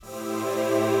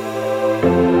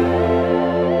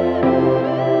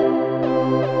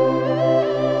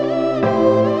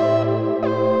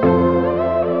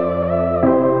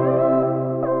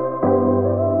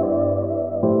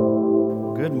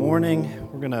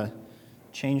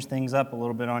change things up a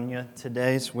little bit on you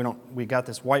today. So we got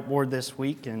this whiteboard this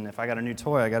week, and if I got a new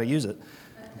toy, I got to use it.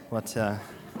 But we're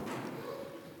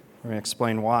going to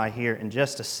explain why here in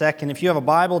just a second. If you have a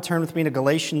Bible, turn with me to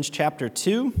Galatians chapter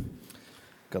 2.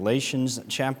 Galatians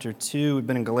chapter 2. We've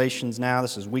been in Galatians now.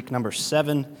 This is week number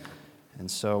 7. And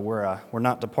so we're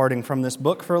not departing from this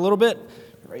book for a little bit.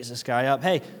 Raise this guy up.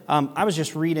 Hey, I was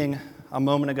just reading a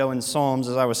moment ago in Psalms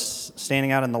as I was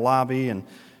standing out in the lobby and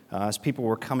as people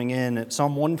were coming in at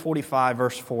Psalm 145,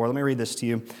 verse 4. Let me read this to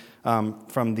you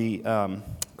from the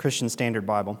Christian Standard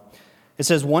Bible. It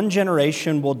says, "One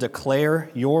generation will declare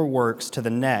your works to the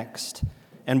next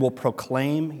and will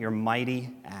proclaim your mighty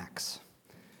acts."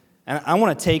 And I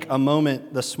want to take a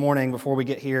moment this morning before we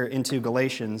get here into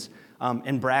Galatians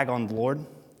and brag on the Lord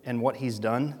and what He's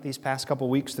done these past couple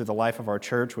weeks through the life of our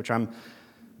church, which I'm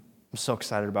so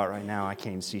excited about right now. I can't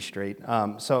even see straight.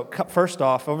 So first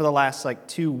off, over the last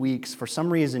 2 weeks, for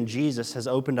some reason, Jesus has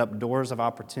opened up doors of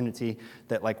opportunity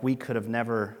that we could have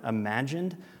never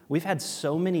imagined. We've had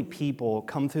so many people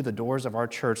come through the doors of our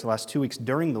church the last 2 weeks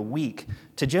during the week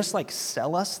to just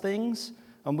sell us things.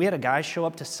 We had a guy show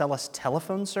up to sell us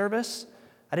telephone service.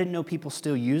 I didn't know people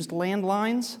still used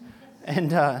landlines.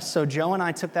 And so Joe and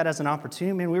I took that as an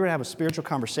opportunity. We were to have a spiritual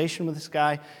conversation with this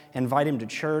guy, invite him to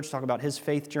church, talk about his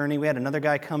faith journey. We had another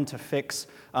guy come to fix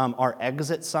our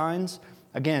exit signs.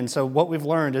 Again, so what we've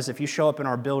learned is if you show up in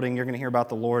our building, you're going to hear about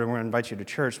the Lord, and we're going to invite you to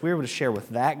church. We were able to share with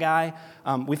that guy.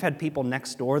 We've had people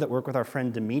next door that work with our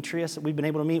friend Demetrius that we've been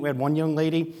able to meet. We had one young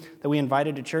lady that we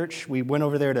invited to church. We went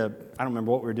over there to, I don't remember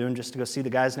what we were doing, just to go see the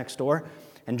guys next door.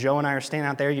 And Joe and I are standing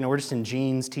out there. We're just in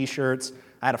jeans, T-shirts.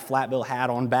 I had a flat bill hat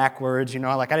on backwards.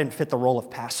 I didn't fit the role of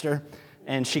pastor.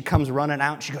 And she comes running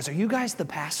out, and she goes, "Are you guys the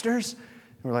pastors?"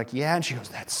 And we're like, "Yeah." And she goes,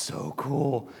 "That's so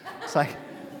cool." It's like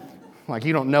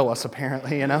you don't know us,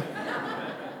 apparently, It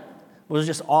was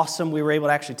just awesome. We were able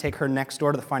to actually take her next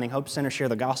door to the Finding Hope Center, share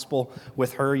the gospel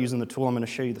with her using the tool I'm going to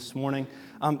show you this morning.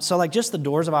 So just the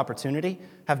doors of opportunity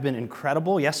have been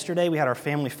incredible. Yesterday, we had our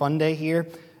family fun day here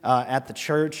at the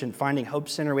church and Finding Hope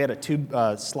Center. We had a tube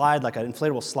slide, an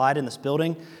inflatable slide in this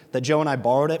building that Joe and I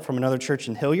borrowed it from another church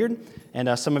in Hilliard.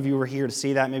 And some of you were here to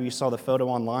see that. Maybe you saw the photo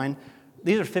online.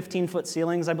 These are 15-foot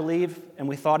ceilings, I believe, and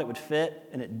we thought it would fit,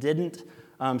 and it didn't.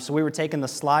 So we were taking the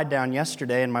slide down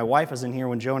yesterday, and my wife was in here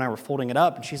when Joe and I were folding it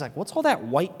up, and she's like, "What's all that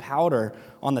white powder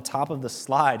on the top of the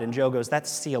slide?" And Joe goes, "That's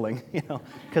ceiling,"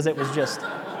 because it was just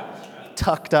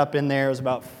tucked up in there. It was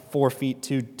about 4 feet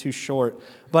too short.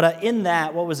 But in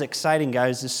that, what was exciting,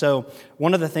 guys, is so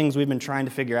one of the things we've been trying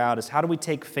to figure out is how do we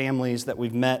take families that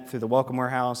we've met through the Welcome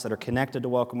Warehouse that are connected to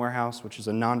Welcome Warehouse, which is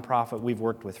a nonprofit we've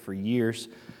worked with for years.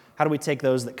 How do we take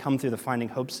those that come through the Finding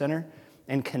Hope Center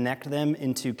and connect them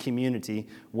into community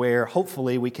where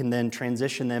hopefully we can then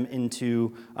transition them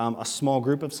into a small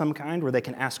group of some kind where they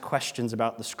can ask questions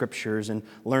about the scriptures and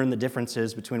learn the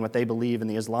differences between what they believe in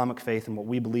the Islamic faith and what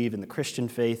we believe in the Christian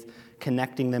faith,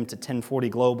 connecting them to 1040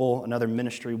 Global, another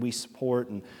ministry we support.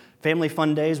 And Family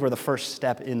Fun Days were the first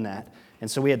step in that. And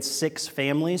so we had 6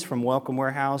 families from Welcome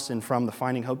Warehouse and from the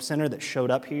Finding Hope Center that showed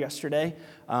up here yesterday.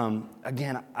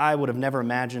 Again, I would have never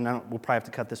imagined, we'll probably have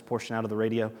to cut this portion out of the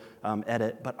radio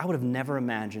edit, but I would have never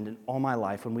imagined in all my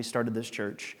life when we started this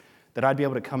church that I'd be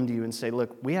able to come to you and say,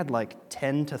 "Look, we had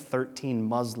 10 to 13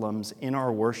 Muslims in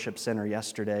our worship center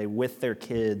yesterday with their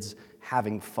kids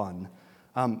having fun."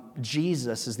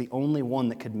 Jesus is the only one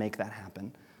that could make that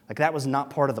happen. That was not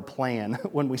part of the plan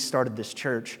when we started this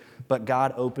church, but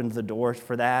God opened the door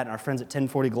for that. Our friends at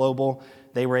 1040 Global,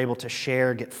 they were able to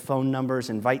share, get phone numbers,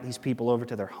 invite these people over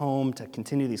to their home to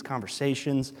continue these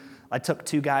conversations. I took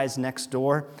 2 guys next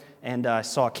door, and I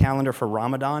saw a calendar for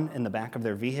Ramadan in the back of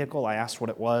their vehicle. I asked what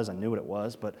it was. I knew what it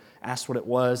was, but asked what it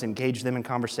was, engaged them in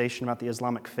conversation about the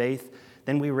Islamic faith.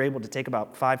 Then we were able to take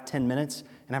about 5-10 minutes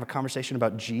and have a conversation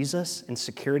about Jesus and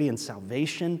security and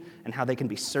salvation and how they can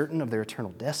be certain of their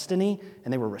eternal destiny.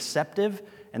 And they were receptive,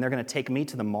 and they're going to take me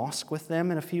to the mosque with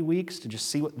them in a few weeks to just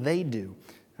see what they do.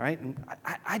 All right? And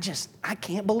I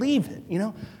can't believe it,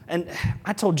 And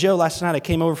I told Joe last night, I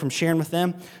came over from sharing with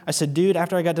them. I said, "Dude,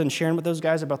 after I got done sharing with those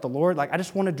guys about the Lord, I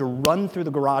just wanted to run through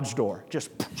the garage door, just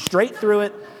straight through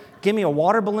it. Give me a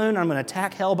water balloon. I'm going to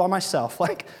attack hell by myself.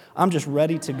 I'm just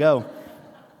ready to go."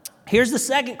 Here's the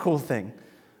second cool thing.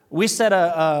 We set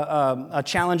a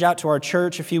challenge out to our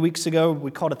church a few weeks ago.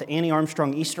 We called it the Annie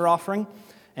Armstrong Easter Offering.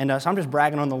 And so I'm just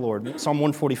bragging on the Lord. Psalm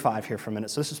 145 here for a minute.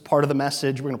 So this is part of the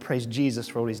message. We're going to praise Jesus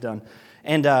for what he's done.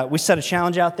 And we set a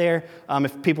challenge out there.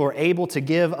 If people were able to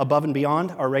give above and beyond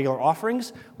our regular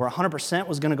offerings, where 100%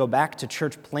 was going to go back to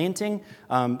church planting.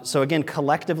 So again,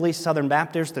 collectively, Southern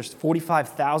Baptist, there's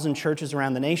 45,000 churches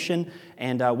around the nation,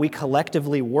 and we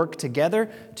collectively work together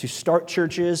to start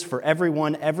churches for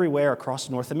everyone, everywhere across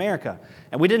North America.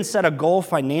 And we didn't set a goal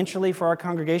financially for our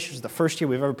congregation. It was the first year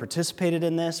we've ever participated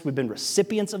in this. We've been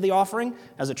recipients of the offering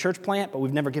as a church plant, but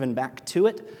we've never given back to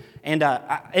it. And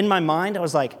in my mind, I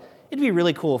was like, it'd be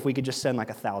really cool if we could just send like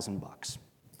 $1,000.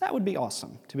 That would be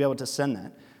awesome to be able to send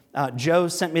that. Joe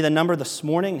sent me the number this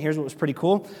morning. Here's what was pretty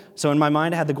cool. So in my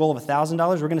mind, I had the goal of $1,000.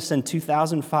 We're going to send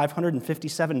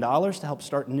 $2,557 to help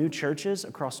start new churches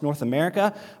across North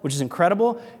America, which is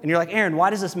incredible. And you're like, Aaron, why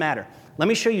does this matter? Let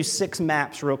me show you 6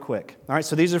 maps real quick. All right,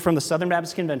 so these are from the Southern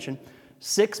Baptist Convention.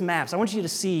 6 maps. I want you to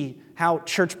see how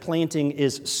church planting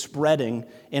is spreading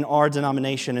in our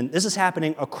denomination. And this is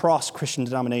happening across Christian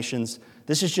denominations.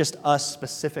 This is just us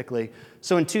specifically.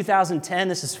 So in 2010,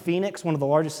 this is Phoenix, one of the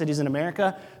largest cities in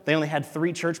America. They only had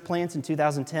 3 church plants in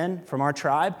 2010 from our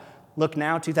tribe. Look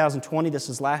now, 2020, this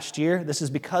is last year. This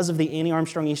is because of the Annie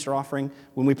Armstrong Easter offering.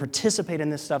 When we participate in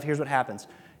this stuff, here's what happens.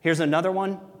 Here's another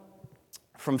one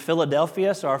from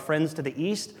Philadelphia, so our friends to the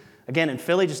east. Again, in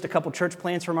Philly, just a couple church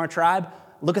plants from our tribe.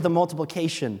 Look at the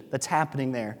multiplication that's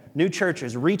happening there. New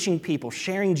churches, reaching people,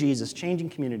 sharing Jesus,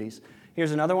 changing communities.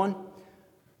 Here's another one.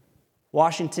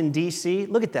 Washington, D.C.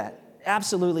 Look at that.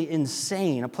 Absolutely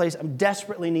insane. A place that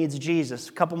desperately needs Jesus.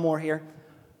 A couple more here.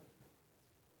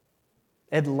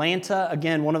 Atlanta,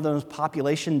 again, one of those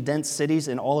population-dense cities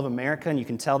in all of America, and you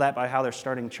can tell that by how they're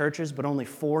starting churches, but only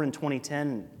 4 in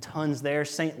 2010, tons there.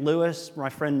 St. Louis, my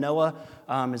friend Noah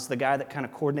is the guy that kind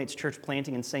of coordinates church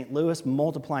planting in St. Louis,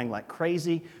 multiplying like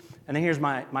crazy. And then here's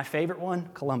my favorite one,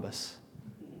 Columbus.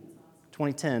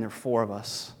 2010, there are 4 of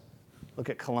us. Look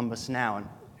at Columbus now, and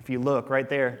if you look right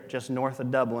there, just north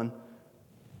of Dublin,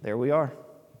 there we are.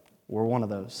 We're one of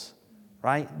those,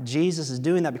 right? Jesus is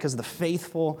doing that because of the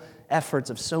faithful efforts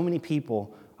of so many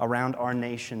people around our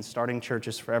nation, starting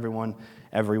churches for everyone,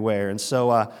 everywhere. And so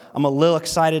I'm a little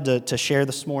excited to share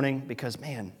this morning because,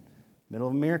 man, middle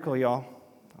of a miracle, y'all.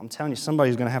 I'm telling you,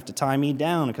 somebody's going to have to tie me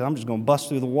down because I'm just going to bust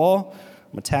through the wall.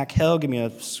 I'm going to attack hell, give me a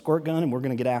squirt gun, and we're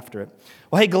going to get after it.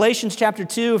 Well, hey, Galatians chapter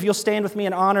 2, if you'll stand with me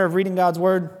in honor of reading God's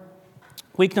Word.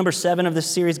 Week number 7 of this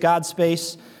series, God's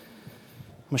Space. I'm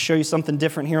going to show you something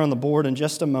different here on the board in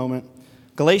just a moment.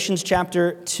 Galatians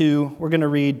chapter 2, we're going to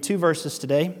read 2 verses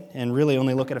today and really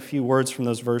only look at a few words from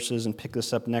those verses and pick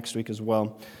this up next week as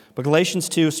well. But Galatians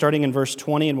 2, starting in verse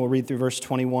 20, and we'll read through verse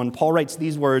 21, Paul writes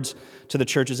these words to the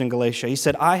churches in Galatia. He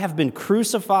said, I have been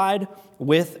crucified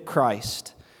with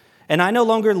Christ, and I no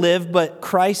longer live, but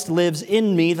Christ lives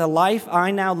in me. The life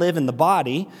I now live in the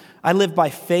body, I live by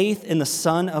faith in the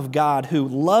Son of God who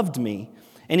loved me,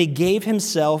 and he gave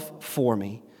himself for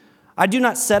me. I do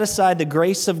not set aside the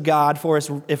grace of God, for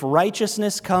if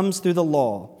righteousness comes through the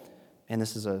law, and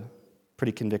this is a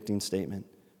pretty convicting statement,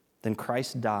 then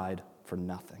Christ died for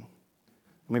nothing.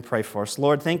 Let me pray for us.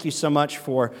 Lord, thank you so much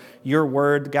for your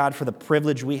word, God, for the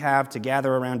privilege we have to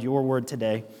gather around your word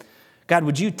today. God,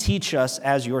 would you teach us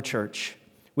as your church?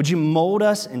 Would you mold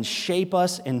us and shape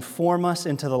us and form us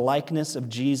into the likeness of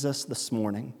Jesus this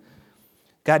morning?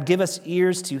 God, give us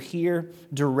ears to hear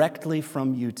directly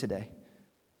from you today.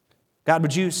 God,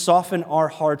 would you soften our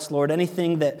hearts, Lord?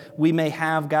 Anything that we may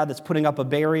have, God, that's putting up a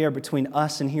barrier between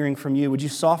us and hearing from you, would you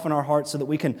soften our hearts so that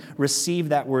we can receive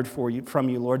that word from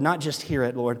you, Lord? Not just hear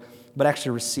it, Lord, but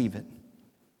actually receive it.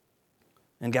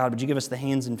 And God, would you give us the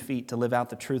hands and feet to live out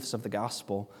the truths of the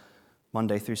gospel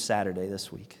Monday through Saturday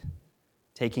this week,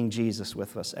 taking Jesus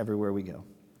with us everywhere we go.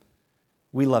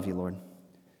 We love you, Lord,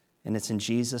 and it's in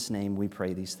Jesus' name we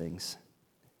pray these things.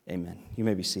 Amen. You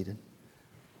may be seated.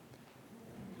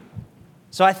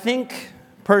 So I think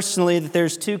personally that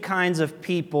there's 2 kinds of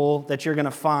people that you're going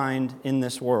to find in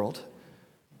this world.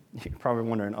 You're probably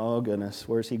wondering, oh goodness,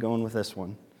 where's he going with this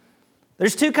one?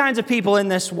 There's 2 kinds of people in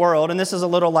this world, and this is a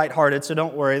little lighthearted, so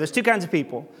don't worry. There's 2 kinds of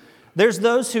people. There's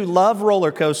those who love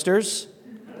roller coasters.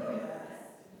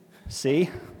 See?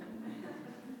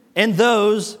 And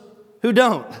those who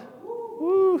don't.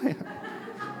 Woo.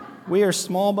 We are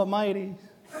small but mighty.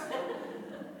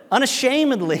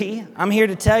 Unashamedly, I'm here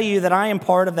to tell you that I am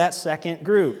part of that second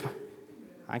group.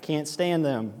 I can't stand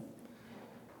them.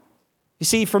 You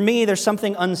see, for me, there's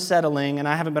something unsettling, and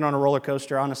I haven't been on a roller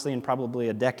coaster, honestly, in probably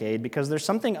a decade, because there's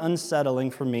something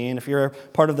unsettling for me, and if you're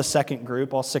part of the second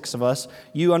group, all 6 of us,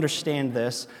 you understand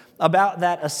this, about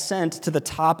that ascent to the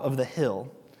top of the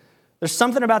hill. There's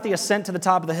something about the ascent to the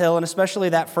top of the hill, and especially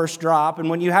that first drop, and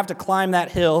when you have to climb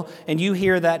that hill and you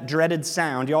hear that dreaded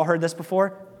sound. You all heard this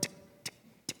before?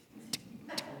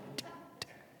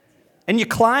 And you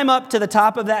climb up to the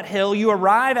top of that hill, you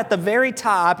arrive at the very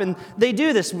top, and they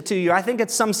do this to you. I think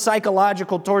it's some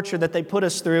psychological torture that they put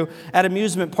us through at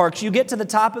amusement parks. You get to the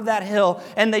top of that hill,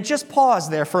 and they just pause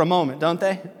there for a moment, don't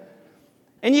they?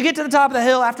 And you get to the top of the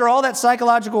hill after all that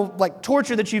psychological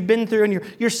torture that you've been through, and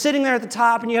you're sitting there at the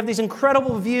top, and you have these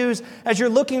incredible views. As you're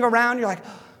looking around, you're like,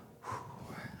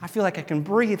 I feel like I can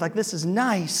breathe, like this is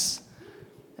nice.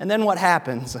 And then what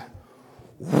happens?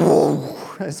 Whoa,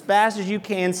 as fast as you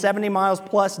can, 70 miles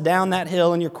plus down that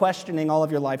hill, and you're questioning all of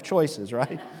your life choices,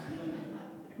 right?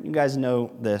 You guys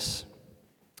know this.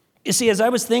 You see, as I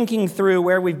was thinking through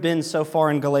where we've been so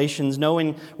far in Galatians,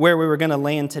 knowing where we were going to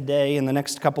land today in the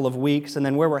next couple of weeks, and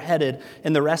then where we're headed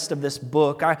in the rest of this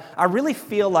book, I really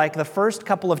feel like the first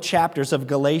couple of chapters of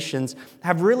Galatians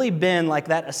have really been like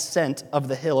that ascent of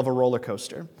the hill of a roller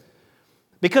coaster.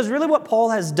 Because really what Paul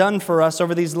has done for us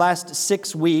over these last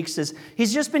 6 weeks is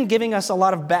he's just been giving us a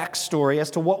lot of backstory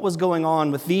as to what was going on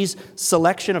with these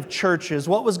selection of churches,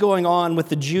 what was going on with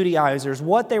the Judaizers,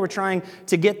 what they were trying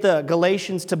to get the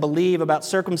Galatians to believe about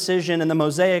circumcision and the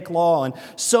Mosaic law, and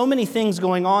so many things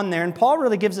going on there. And Paul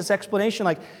really gives this explanation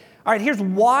like, all right, here's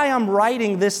why I'm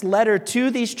writing this letter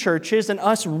to these churches and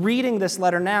us reading this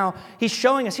letter now. He's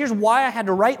showing us, here's why I had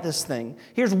to write this thing.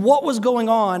 Here's what was going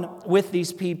on with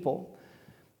these people.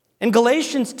 In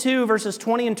Galatians 2, verses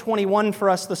 20 and 21 for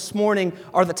us this morning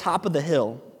are the top of the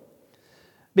hill.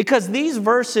 Because these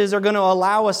verses are going to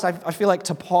allow us, I feel like,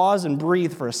 to pause and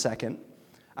breathe for a second.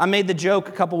 I made the joke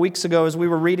a couple weeks ago as we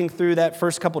were reading through that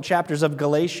first couple chapters of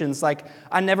Galatians, like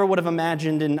I never would have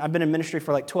imagined, and I've been in ministry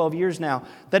for like 12 years now,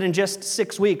 that in just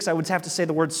 6 weeks I would have to say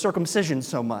the word circumcision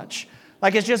so much.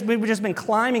 Like we've just been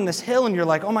climbing this hill, and you're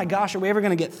like, oh my gosh, are we ever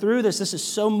going to get through this? This is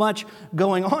so much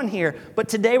going on here. But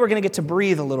today we're going to get to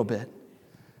breathe a little bit.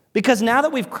 Because now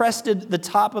that we've crested the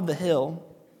top of the hill,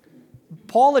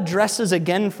 Paul addresses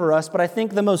again for us, but I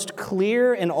think the most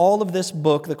clear in all of this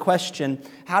book, the question,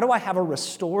 how do I have a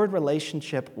restored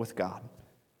relationship with God?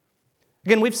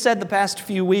 Again, we've said the past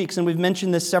few weeks, and we've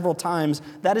mentioned this several times,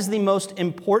 that is the most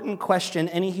important question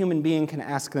any human being can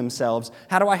ask themselves.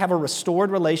 How do I have a restored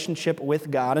relationship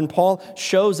with God? And Paul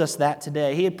shows us that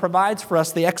today. He provides for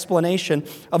us the explanation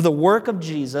of the work of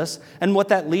Jesus and what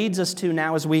that leads us to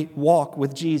now as we walk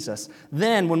with Jesus.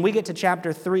 Then, when we get to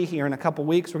chapter 3 here in a couple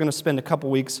weeks, we're going to spend a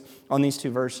couple weeks on these 2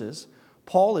 verses.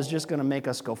 Paul is just going to make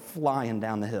us go flying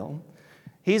down the hill.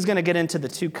 He's going to get into the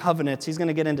 2 covenants. He's going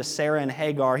to get into Sarah and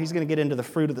Hagar. He's going to get into the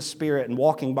fruit of the Spirit and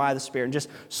walking by the Spirit and just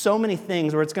so many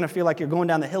things where it's going to feel like you're going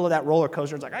down the hill of that roller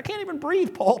coaster. It's like, I can't even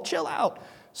breathe, Paul. Chill out.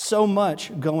 So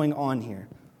much going on here.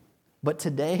 But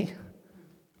today,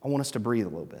 I want us to breathe a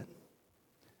little bit.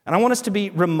 And I want us to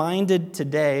be reminded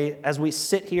today as we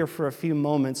sit here for a few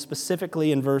moments,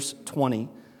 specifically in verse 20,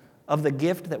 of the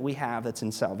gift that we have that's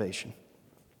in salvation.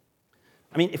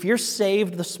 I mean, if you're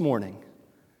saved this morning,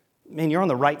 man, you're on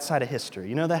the right side of history.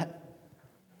 You know that?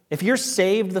 If you're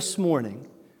saved this morning,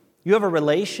 you have a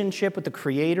relationship with the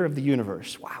creator of the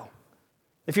universe. Wow.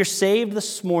 If you're saved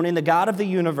this morning, the God of the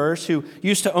universe, who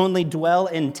used to only dwell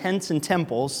in tents and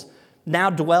temples, now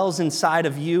dwells inside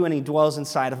of you, and he dwells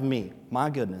inside of me. My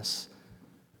goodness.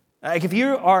 Like if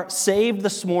you are saved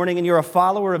this morning and you're a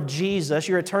follower of Jesus,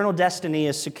 your eternal destiny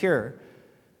is secure.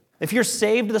 If you're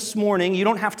saved this morning, you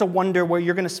don't have to wonder where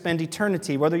you're going to spend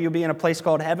eternity, whether you'll be in a place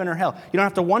called heaven or hell. You don't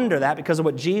have to wonder that because of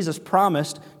what Jesus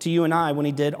promised to you and I when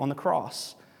he did on the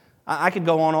cross. I could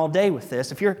go on all day with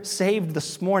this. If you're saved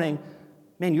this morning,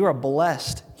 man, you're a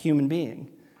blessed human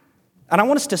being. And I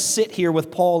want us to sit here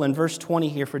with Paul in verse 20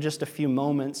 here for just a few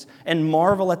moments and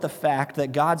marvel at the fact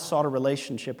that God sought a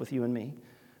relationship with you and me.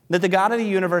 That the God of the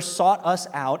universe sought us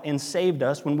out and saved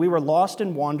us when we were lost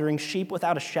and wandering, sheep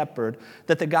without a shepherd.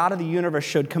 That the God of the universe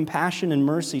showed compassion and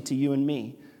mercy to you and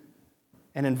me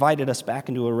and invited us back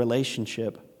into a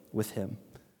relationship with him.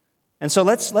 And so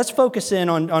let's focus in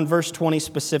on verse 20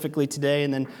 specifically today,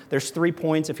 and then there's 3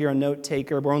 points if you're a note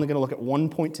taker. We're only going to look at 1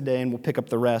 point today, and we'll pick up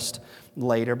the rest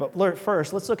later. But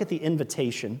first, let's look at the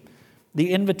invitation.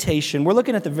 The invitation. We're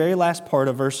looking at the very last part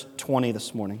of verse 20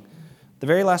 this morning. The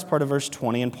very last part of verse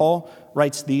 20, and Paul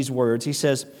writes these words. He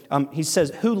says,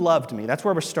 who loved me? That's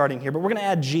where we're starting here, but we're going to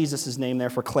add Jesus' name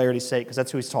there for clarity's sake, because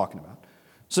that's who he's talking about.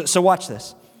 So watch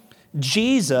this.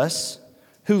 Jesus,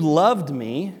 who loved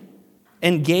me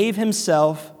and gave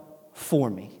himself for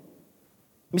me.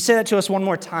 Let me say that to us one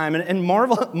more time, and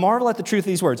marvel at the truth of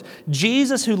these words.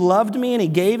 Jesus, who loved me and he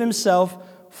gave himself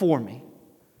for me.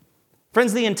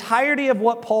 Friends, the entirety of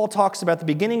what Paul talks about, the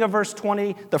beginning of verse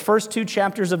 20, the first 2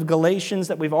 chapters of Galatians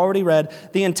that we've already read,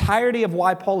 the entirety of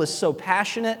why Paul is so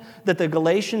passionate that the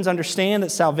Galatians understand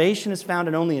that salvation is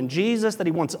found only in Jesus, that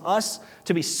he wants us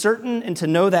to be certain and to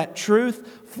know that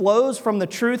truth, flows from the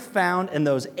truth found in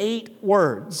those 8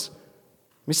 words.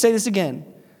 Let me say this again.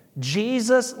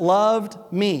 Jesus loved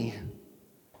me.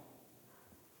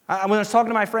 When I was talking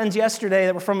to my friends yesterday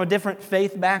that were from a different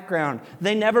faith background,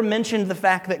 they never mentioned the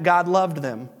fact that God loved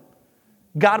them.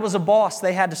 God was a boss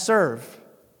they had to serve.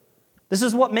 This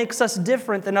is what makes us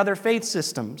different than other faith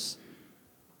systems.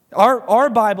 Our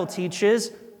Bible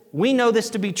teaches, we know this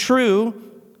to be true,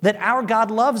 that our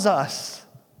God loves us.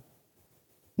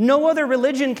 No other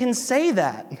religion can say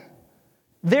that.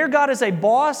 Their God is a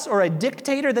boss or a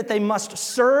dictator that they must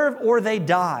serve or they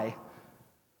die.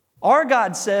 Our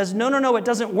God says, no, it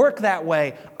doesn't work that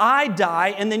way. I die,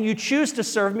 and then you choose to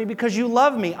serve me because you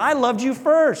love me. I loved you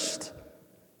first.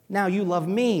 Now you love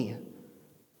me.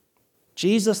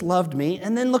 Jesus loved me,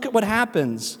 and then look at what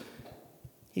happens.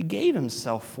 He gave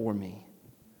himself for me.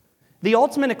 The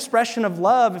ultimate expression of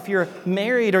love, if you're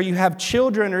married or you have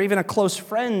children or even a close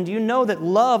friend, you know that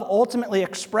love ultimately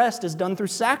expressed is done through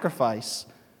sacrifice.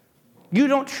 You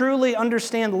don't truly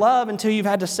understand love until you've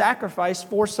had to sacrifice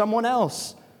for someone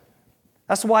else.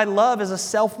 That's why love is a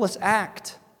selfless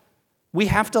act. We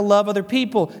have to love other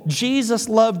people. Jesus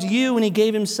loved you and he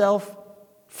gave himself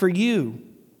for you.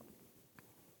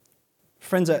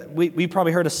 Friends, we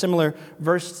probably heard a similar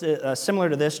verse similar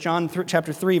to this, John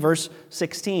chapter 3, verse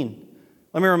 16.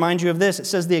 Let me remind you of this. It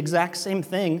says the exact same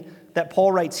thing that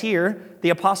Paul writes here. The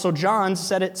Apostle John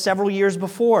said it several years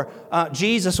before.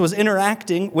 Jesus was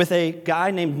interacting with a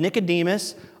guy named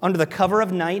Nicodemus under the cover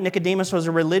of night. Nicodemus was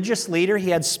a religious leader.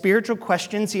 He had spiritual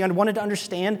questions. He wanted to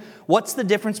understand what's the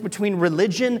difference between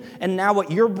religion and now what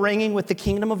you're bringing with the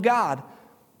kingdom of God.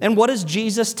 And what does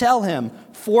Jesus tell him?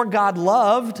 For God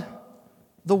loved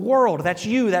the world. That's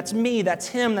you, that's me, that's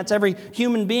him, that's every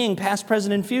human being, past,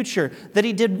 present, and future. That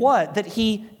he did what? That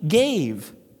he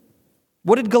gave.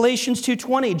 What did Galatians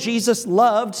 2:20? Jesus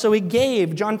loved, so he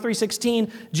gave. John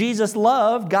 3:16, Jesus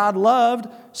loved, God loved,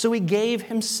 so he gave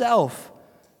himself.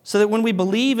 So that when we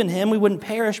believe in him, we wouldn't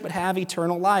perish but have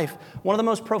eternal life. One of the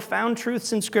most profound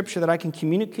truths in Scripture that I can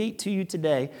communicate to you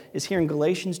today is here in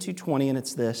Galatians 2:20, and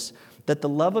it's this, that the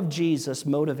love of Jesus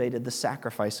motivated the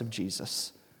sacrifice of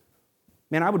Jesus.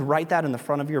 Man, I would write that in the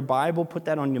front of your Bible, put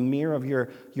that on the mirror of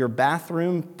your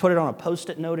bathroom, put it on a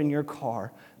Post-it note in your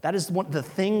car. That is the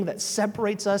thing that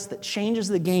separates us, that changes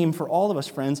the game for all of us,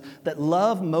 friends, that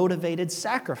love motivated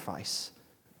sacrifice.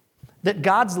 That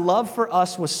God's love for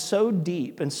us was so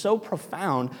deep and so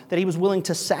profound that he was willing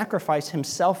to sacrifice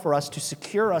himself for us to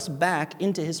secure us back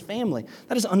into his family.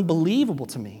 That is unbelievable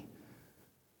to me.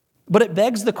 But it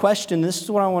begs the question, this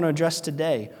is what I want to address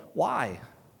today. Why?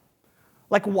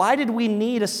 Like, why did we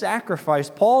need a sacrifice?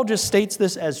 Paul just states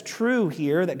this as true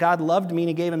here, that God loved me and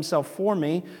he gave himself for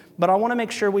me. But I want to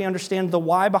make sure we understand the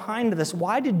why behind this.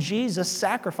 Why did Jesus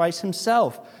sacrifice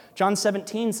himself? John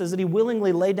 17 says that he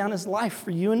willingly laid down his life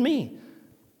for you and me.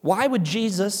 Why would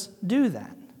Jesus do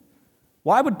that?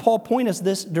 Why would Paul point us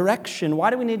this direction? Why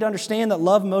do we need to understand that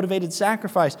love motivated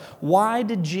sacrifice? Why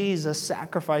did Jesus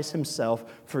sacrifice himself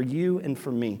for you and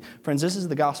for me? Friends, this is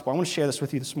the gospel. I want to share this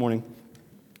with you this morning,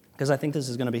 because I think this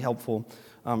is going to be helpful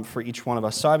for each one of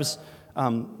us. So I was,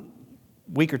 a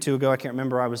week or two ago, I can't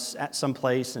remember, I was at some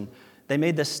place, and they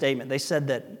made this statement. They said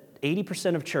that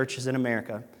 80% of churches in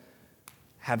America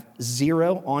have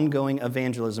zero ongoing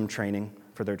evangelism training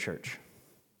for their church.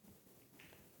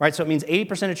 Right, so it means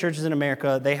 80% of churches in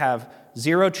America, they have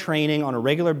zero training on a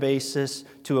regular basis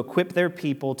to equip their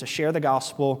people to share the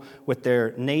gospel with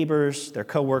their neighbors, their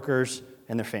coworkers,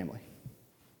 and their family.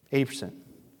 80%.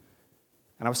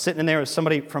 And I was sitting in there with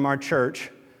somebody from our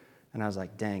church, and I was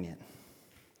like, dang it.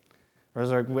 I was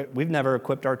like, we've never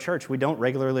equipped our church. We don't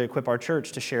regularly equip our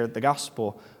church to share the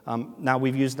gospel. Now,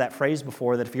 we've used that phrase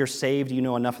before, that if you're saved, you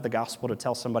know enough of the gospel to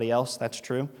tell somebody else. That's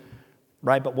true.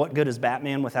 Right? But what good is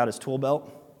Batman without his tool belt?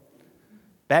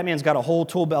 Batman's got a whole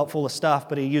tool belt full of stuff,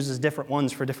 but he uses different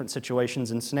ones for different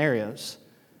situations and scenarios.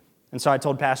 And so I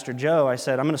told Pastor Joe, I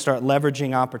said, I'm going to start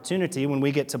leveraging opportunity when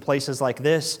we get to places like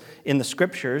this in the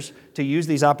Scriptures to use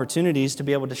these opportunities to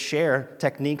be able to share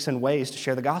techniques and ways to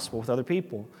share the gospel with other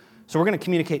people. So we're going to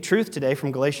communicate truth today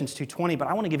from Galatians 2:20, but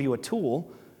I want to give you a tool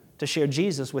to share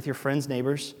Jesus with your friends,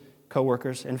 neighbors,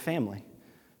 coworkers, and family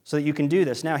so that you can do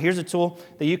this. Now, here's a tool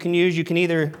that you can use. You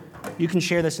can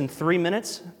share this in 3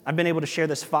 minutes. I've been able to share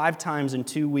this 5 times in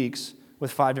 2 weeks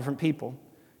with 5 different people.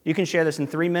 You can share this in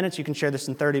 3 minutes, you can share this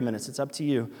in 30 minutes. It's up to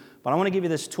you. But I want to give you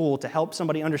this tool to help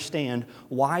somebody understand,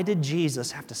 why did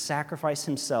Jesus have to sacrifice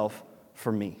himself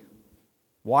for me?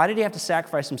 Why did he have to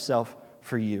sacrifice himself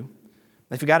for you?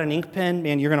 If you got an ink pen,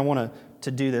 man, you're going to want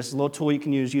to do this. A little tool you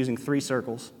can use using 3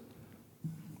 circles.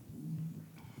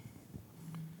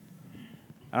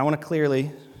 And I want to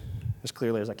clearly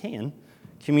as I can,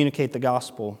 communicate the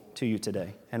gospel to you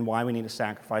today and why we need to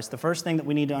sacrifice. The first thing that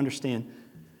we need to understand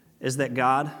is that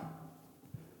God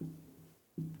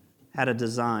had a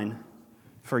design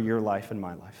for your life and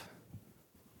my life.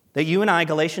 That you and I,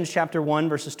 Galatians chapter 1,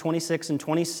 verses 26 and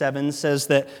 27, says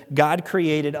that God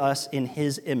created us in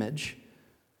his image.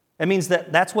 It means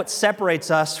that that's what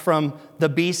separates us from the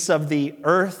beasts of the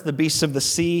earth, the beasts of the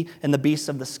sea, and the beasts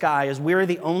of the sky, is we're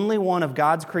the only one of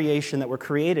God's creation that were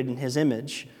created in his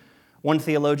image. One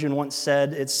theologian once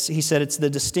said, it's the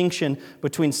distinction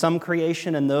between some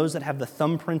creation and those that have the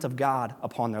thumbprint of God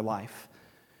upon their life.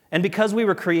 And because we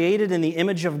were created in the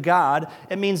image of God,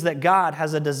 it means that God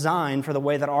has a design for the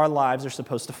way that our lives are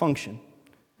supposed to function.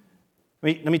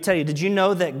 Let me tell you, did you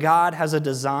know that God has a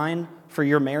design for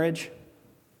your marriage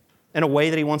in a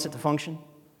way that he wants it to function?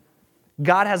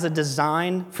 God has a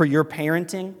design for your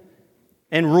parenting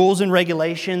and rules and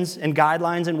regulations and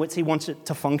guidelines in which he wants it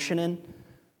to function in.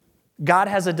 God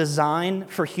has a design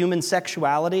for human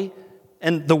sexuality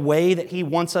and the way that he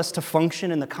wants us to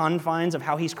function in the confines of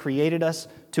how he's created us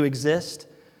to exist.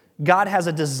 God has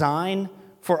a design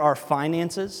for our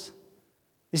finances.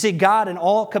 You see, God, in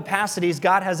all capacities,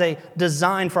 God has a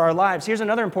design for our lives. Here's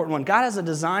another important one. God has a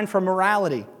design for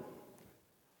morality.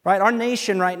 Right? Our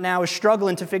nation right now is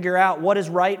struggling to figure out what is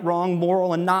right, wrong,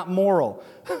 moral, and not moral.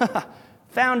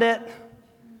 Found it.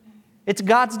 It's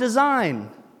God's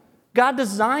design. God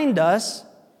designed us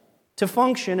to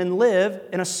function and live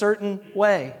in a certain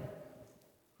way.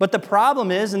 But the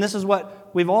problem is, and this is what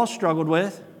we've all struggled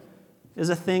with, is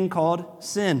a thing called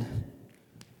sin.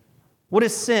 What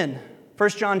is sin? 1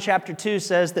 John chapter 2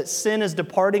 says that sin is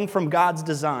departing from God's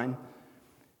design.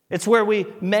 It's where we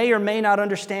may or may not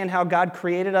understand how God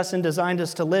created us and designed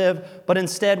us to live, but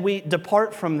instead we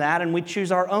depart from that and we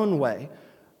choose our own way.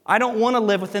 I don't want to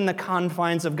live within the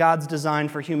confines of God's design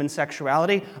for human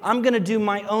sexuality. I'm going to do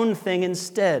my own thing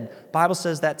instead. The Bible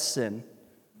says that's sin.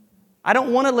 I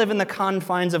don't want to live in the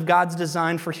confines of God's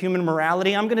design for human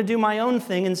morality. I'm going to do my own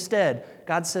thing instead.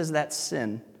 God says that's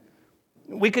sin.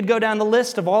 We could go down the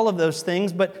list of all of those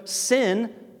things, but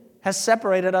sin has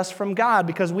separated us from God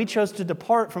because we chose to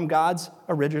depart from God's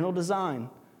original design.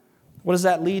 What does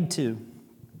that lead to?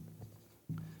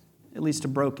 It leads to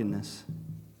brokenness.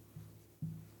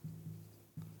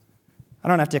 I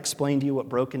don't have to explain to you what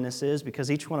brokenness is because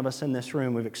each one of us in this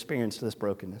room, we've experienced this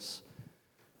brokenness.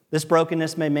 This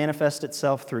brokenness may manifest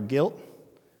itself through guilt.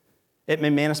 It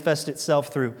may manifest itself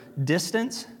through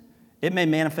distance. It may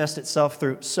manifest itself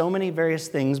through so many various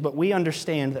things, but we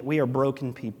understand that we are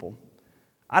broken people.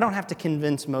 I don't have to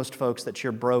convince most folks that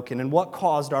you're broken. And what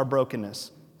caused our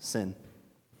brokenness? Sin.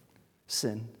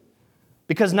 Sin.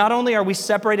 Because not only are we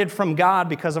separated from God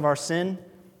because of our sin,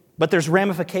 but there's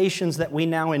ramifications that we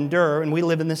now endure, and we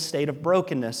live in this state of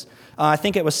brokenness. I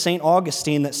think it was St.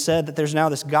 Augustine that said that there's now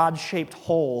this God-shaped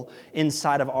hole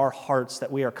inside of our hearts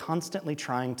that we are constantly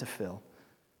trying to fill.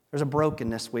 There's a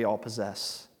brokenness we all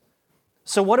possess.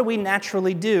 So what do we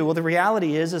naturally do? Well, the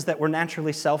reality is that we're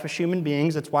naturally selfish human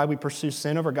beings. That's why we pursue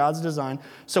sin over God's design.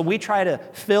 So we try to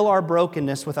fill our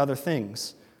brokenness with other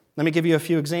things. Let me give you a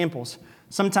few examples.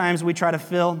 Sometimes we try to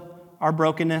fill our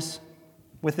brokenness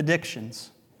with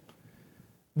addictions.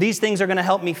 These things are going to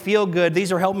help me feel good.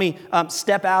 These are help me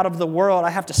step out of the world. I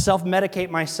have to self-medicate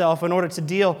myself in order to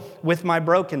deal with my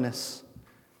brokenness.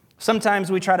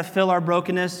 Sometimes we try to fill our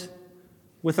brokenness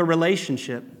with a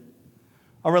relationship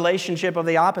of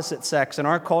the opposite sex. In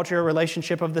our culture, a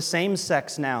relationship of the same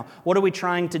sex now. What are we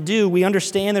trying to do? We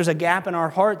understand there's a gap in our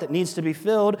heart that needs to be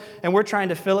filled, and we're trying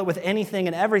to fill it with anything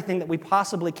and everything that we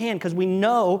possibly can because we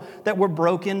know that we're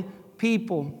broken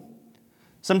people.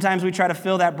 Sometimes we try to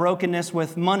fill that brokenness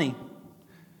with money.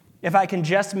 If I can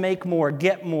just make more,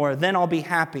 get more, then I'll be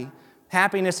happy.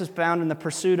 Happiness is found in the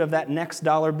pursuit of that next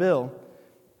dollar bill.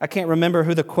 I can't remember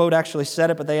who the quote actually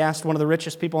said it, but they asked one of the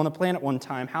richest people on the planet one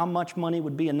time, how much money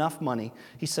would be enough money?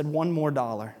 He said, $1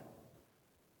 more.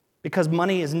 Because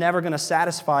money is never going to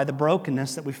satisfy the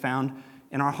brokenness that we found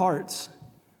in our hearts.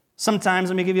 Sometimes,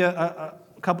 let me give you a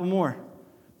couple more.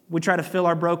 We try to fill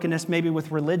our brokenness maybe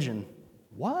with religion.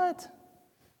 What?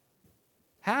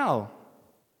 How?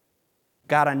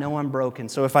 God, I know I'm broken,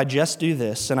 so if I just do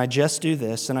this, and I just do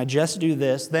this, and I just do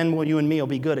this, then you and me will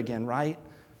be good again, right?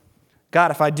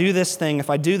 God, if I do this thing, and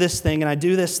I do this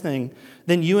thing,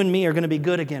 then you and me are going to be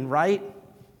good again, right?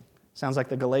 Sounds like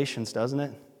the Galatians, doesn't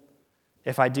it?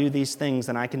 If I do these things,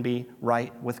 then I can be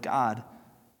right with God.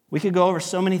 We could go over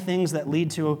so many things that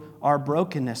lead to our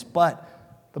brokenness,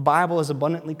 but the Bible is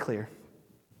abundantly clear.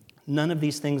 None of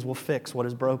these things will fix what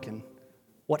is broken.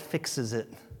 What fixes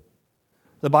it?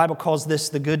 The Bible calls this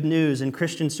the good news. In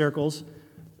Christian circles,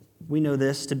 we know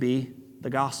this to be the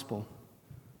gospel.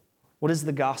 What is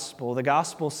the gospel? The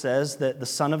gospel says that the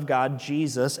Son of God,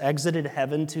 Jesus, exited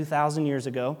heaven 2,000 years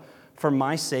ago for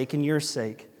my sake and your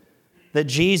sake. That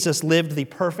Jesus lived the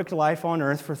perfect life on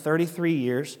earth for 33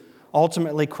 years,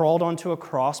 ultimately crawled onto a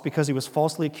cross because he was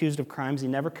falsely accused of crimes he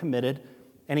never committed,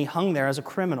 and he hung there as a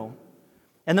criminal.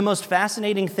 And the most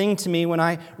fascinating thing to me when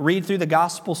I read through the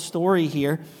gospel story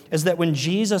here is that when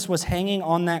Jesus was hanging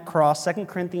on that cross, 2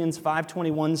 Corinthians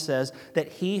 5:21 says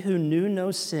that he who knew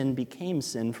no sin became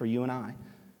sin for you and I.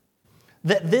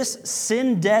 That this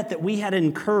sin debt that we had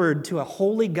incurred to a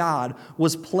holy God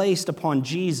was placed upon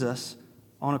Jesus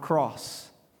on a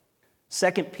cross.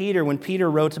 2 Peter, when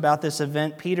Peter wrote about this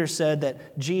event, Peter said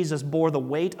that Jesus bore the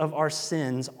weight of our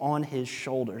sins on his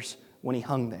shoulders when he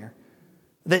hung there.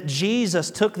 That Jesus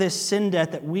took this sin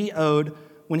debt that we owed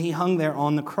when he hung there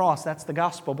on the cross. That's the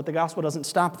gospel, but the gospel doesn't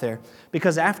stop there.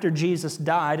 Because after Jesus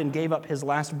died and gave up his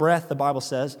last breath, the Bible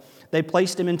says, they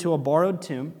placed him into a borrowed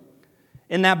tomb.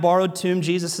 In that borrowed tomb,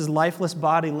 Jesus' lifeless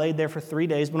body laid there for 3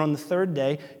 days, but on the third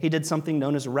day, he did something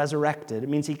known as resurrected. It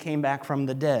means he came back from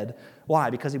the dead. Why?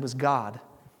 Because he was God.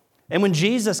 And when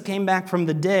Jesus came back from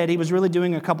the dead, he was really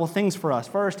doing a couple things for us.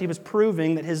 First, he was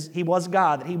proving that he was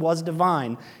God, that he was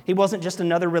divine. He wasn't just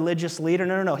another religious leader.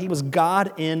 No. He was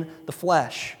God in the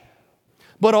flesh.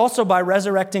 But also by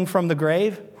resurrecting from the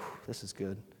grave, this is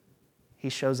good, he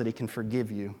shows that he can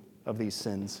forgive you of these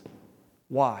sins.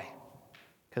 Why?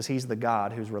 Because he's the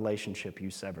God whose relationship you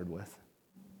severed with.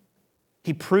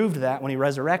 He proved that when he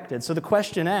resurrected. So the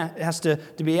question has to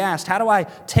be asked, how do I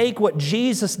take what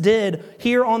Jesus did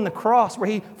here on the cross where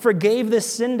he forgave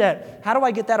this sin debt? How do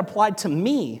I get that applied to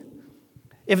me?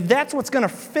 If that's what's going to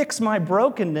fix my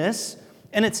brokenness,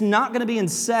 and it's not going to be in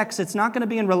sex, it's not going to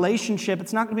be in relationship,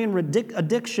 it's not going to be in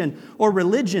addiction or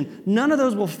religion, none of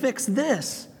those will fix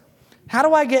this. How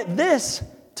do I get this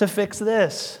to fix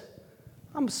this?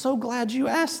 I'm so glad you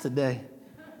asked today.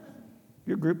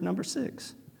 You're group number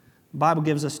 6. The Bible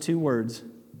gives us 2 words.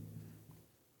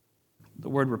 The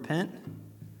word repent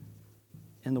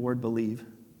and the word believe. You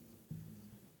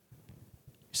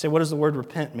say, what does the word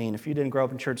repent mean? If you didn't grow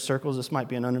up in church circles, this might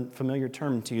be an unfamiliar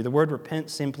term to you. The word repent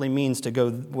simply means to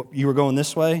go, you were going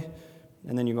this way,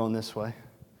 and then you're going this way.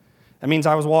 That means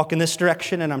I was walking this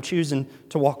direction, and I'm choosing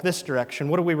to walk this direction.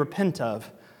 What do we repent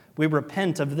of? We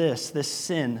repent of this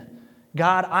sin.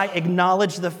 God, I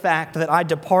acknowledge the fact that I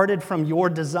departed from your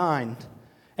design.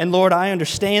 And Lord, I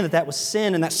understand that was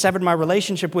sin and that severed my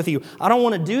relationship with you. I don't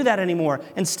want to do that anymore.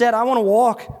 Instead, I want to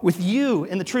walk with you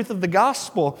in the truth of the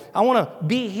gospel. I want to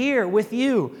be here with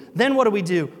you. Then what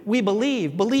do? We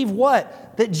believe. Believe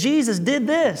what? That Jesus did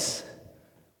this.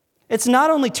 It's not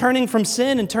only turning from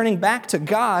sin and turning back to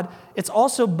God, it's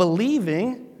also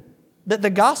believing that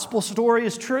the gospel story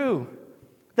is true.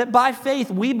 That by faith,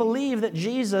 we believe that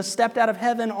Jesus stepped out of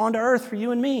heaven onto earth for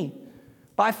you and me.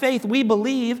 By faith, we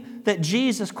believe that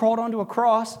Jesus crawled onto a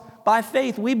cross. By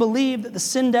faith, we believe that the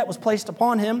sin debt was placed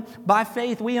upon him. By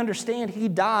faith, we understand he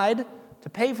died to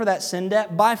pay for that sin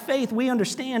debt. By faith, we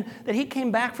understand that he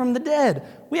came back from the dead.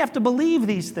 We have to believe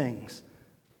these things.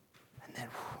 And then,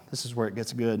 this is where it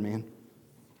gets good, man.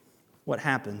 What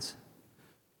happens?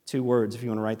 2 words, if you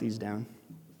want to write these down.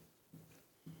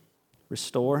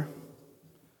 Restore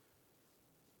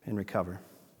and recover.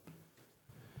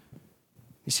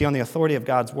 You see, on the authority of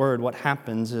God's word, what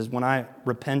happens is when I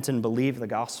repent and believe the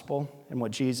gospel and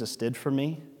what Jesus did for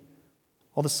me,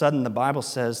 all of a sudden the Bible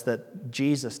says that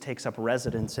Jesus takes up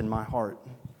residence in my heart.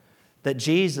 That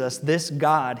Jesus, this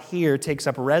God here, takes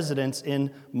up residence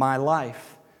in my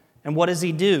life. And what does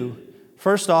he do?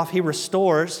 First off, he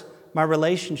restores my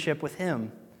relationship with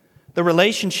him. The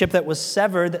relationship that was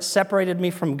severed, that separated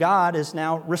me from God, is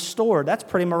now restored. That's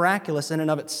pretty miraculous in and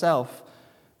of itself.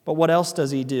 But what else does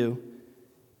he do?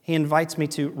 He invites me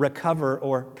to recover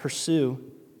or pursue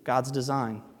God's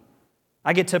design.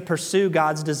 I get to pursue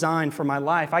God's design for my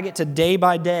life. I get to day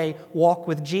by day walk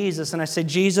with Jesus. And I say,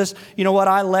 Jesus, you know what?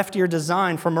 I left your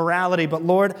design for morality, but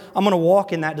Lord, I'm going to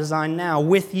walk in that design now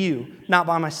with you, not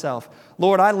by myself.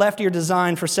 Lord, I left your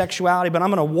design for sexuality, but I'm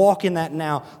going to walk in that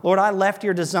now. Lord, I left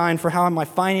your design for how my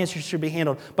finances should be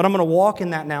handled, but I'm going to walk in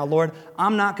that now. Lord,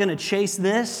 I'm not going to chase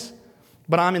this,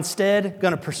 but I'm instead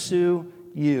going to pursue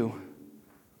you.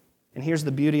 And here's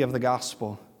the beauty of the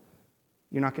gospel.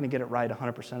 You're not going to get it right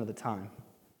 100% of the time,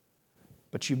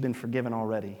 but you've been forgiven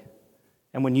already.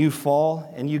 And when you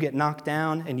fall and you get knocked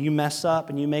down and you mess up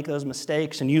and you make those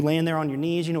mistakes and you land there on your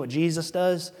knees, you know what Jesus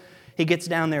does? He gets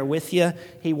down there with you,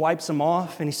 he wipes them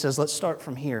off, and he says, let's start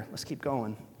from here. Let's keep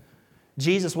going.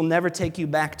 Jesus will never take you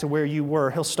back to where you were.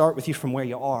 He'll start with you from where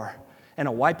you are. And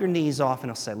he'll wipe your knees off and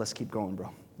he'll say, let's keep going,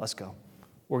 bro. Let's go.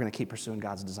 We're going to keep pursuing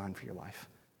God's design for your life.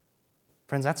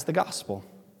 Friends, that's the gospel.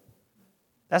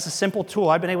 That's a simple tool.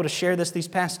 I've been able to share this these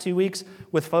past 2 weeks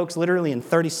with folks literally in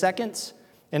 30 seconds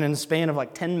and in a span of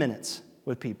like 10 minutes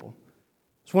with people.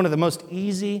 It's one of the most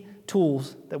easy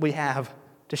tools that we have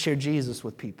to share Jesus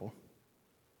with people.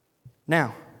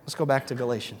 Now, let's go back to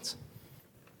Galatians.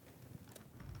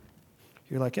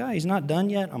 You're like, yeah, he's not done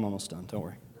yet. I'm almost done. Don't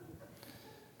worry.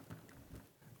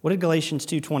 What did Galatians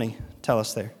 2:20 tell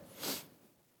us there?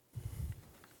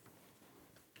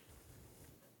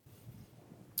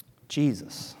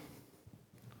 Jesus,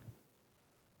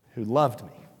 who loved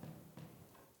me,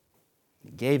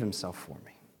 he gave himself for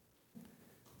me,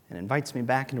 and invites me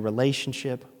back into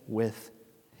relationship with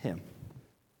him.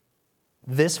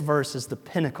 This verse is the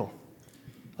pinnacle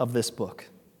of this book.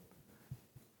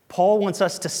 Paul wants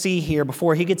us to see here,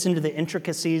 before he gets into the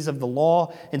intricacies of the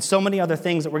law and so many other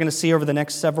things that we're going to see over the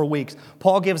next several weeks,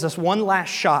 Paul gives us one last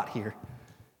shot here.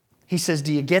 He says,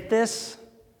 do you get this?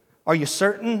 Are you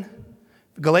certain?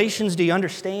 Galatians, do you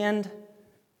understand?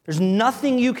 There's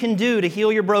nothing you can do to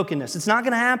heal your brokenness. It's not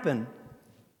going to happen.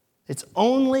 It's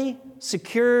only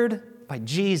secured by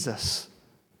Jesus.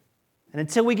 And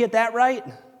until we get that right,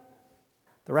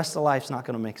 the rest of life's not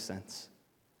going to make sense.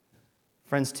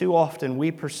 Friends, too often we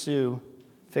pursue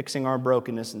fixing our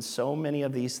brokenness in so many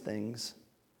of these things,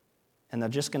 and they're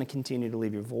just going to continue to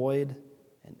leave you void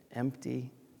and empty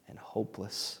and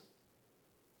hopeless.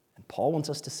 And Paul wants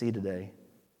us to see today,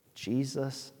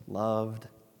 Jesus loved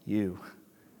you,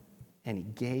 and he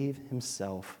gave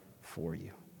himself for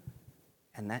you.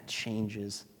 And that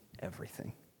changes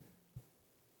everything.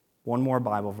 One more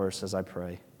Bible verse as I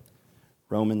pray.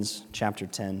 Romans chapter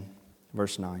 10,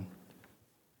 verse 9.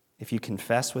 If you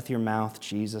confess with your mouth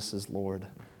Jesus is Lord,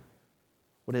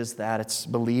 what is that? It's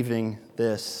believing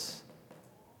this,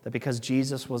 that because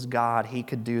Jesus was God, he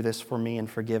could do this for me and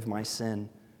forgive my sin.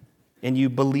 And you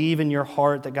believe in your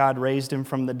heart that God raised him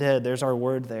from the dead. There's our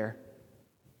word there.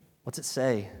 What's it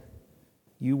say?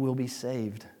 You will be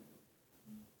saved.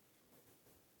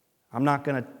 I'm not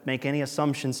going to make any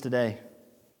assumptions today.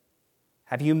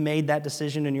 Have you made that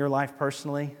decision in your life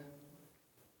personally?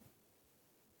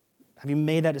 Have you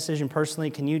made that decision personally?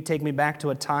 Can you take me back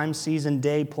to a time, season,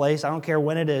 day, place, I don't care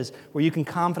when it is, where you can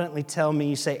confidently tell me,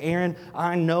 you say, Aaron,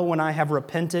 I know when I have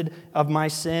repented of my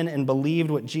sin and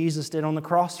believed what Jesus did on the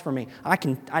cross for me.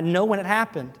 I know when it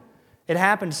happened. It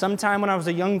happened sometime when I was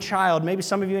a young child. Maybe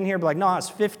some of you in here be like, no, I was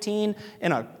 15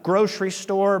 in a grocery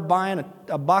store buying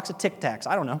a box of Tic Tacs.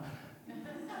 I don't know.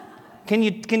 Can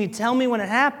you tell me when it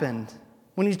happened?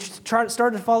 When you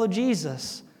started to follow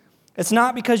Jesus? It's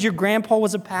not because your grandpa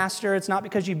was a pastor. It's not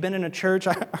because you've been in a church.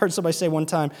 I heard somebody say one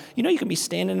time, you know you can be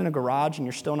standing in a garage and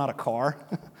you're still not a car.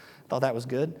 Thought that was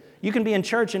good. You can be in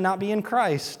church and not be in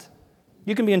Christ.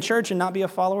 You can be in church and not be a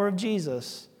follower of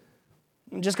Jesus.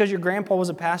 Just because your grandpa was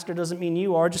a pastor doesn't mean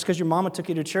you are. Just because your mama took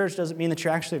you to church doesn't mean that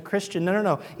you're actually a Christian.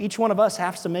 No. Each one of us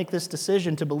has to make this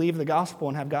decision to believe the gospel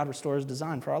and have God restore his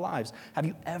design for our lives. Have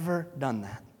you ever done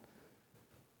that?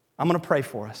 I'm going to pray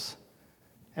for us.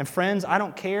 And friends, I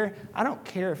don't care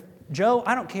if, Joe,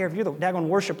 I don't care if you're the daggone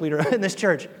worship leader in this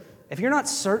church. If you're not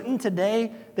certain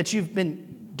today that you've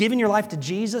been giving your life to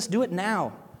Jesus, do it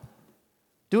now.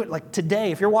 Do it like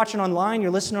today. If you're watching online,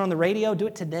 you're listening on the radio, do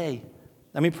it today.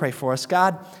 Let me pray for us.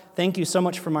 God, thank you so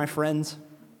much for my friends.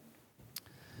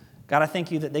 God, I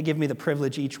thank you that they give me the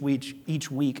privilege each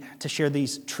week to share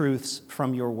these truths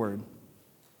from your word.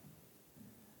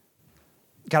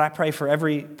 God, I pray for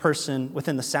every person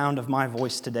within the sound of my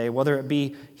voice today, whether it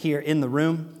be here in the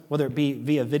room, whether it be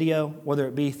via video, whether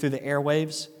it be through the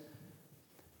airwaves,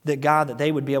 that God, that they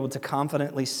would be able to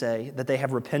confidently say that they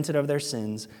have repented of their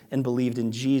sins and believed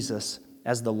in Jesus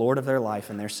as the Lord of their life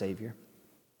and their Savior.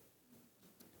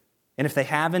 And if they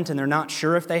haven't and they're not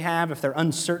sure if they have, if they're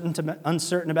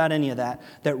uncertain about any of that,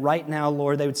 that right now,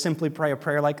 Lord, they would simply pray a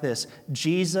prayer like this: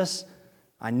 Jesus,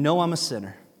 I know I'm a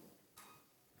sinner.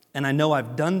 And I know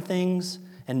I've done things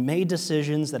and made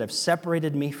decisions that have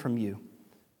separated me from you.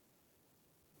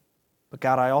 But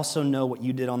God, I also know what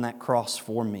you did on that cross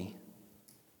for me,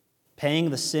 paying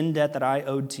the sin debt that I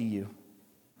owed to you,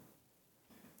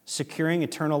 securing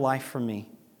eternal life for me.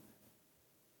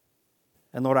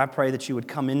 And Lord, I pray that you would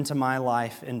come into my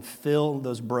life and fill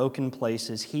those broken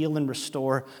places, heal and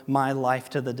restore my life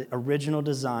to the original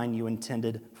design you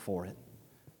intended for it.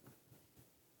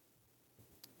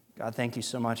 God, thank you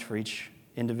so much for each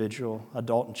individual,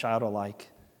 adult and child alike,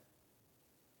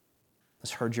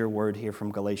 has heard your word here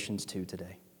from Galatians 2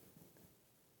 today.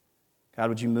 God,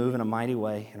 would you move in a mighty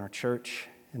way in our church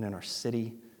and in our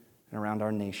city and around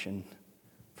our nation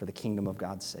for the kingdom of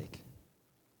God's sake.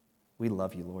 We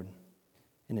love you, Lord.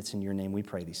 And it's in your name we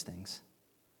pray these things.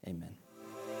 Amen.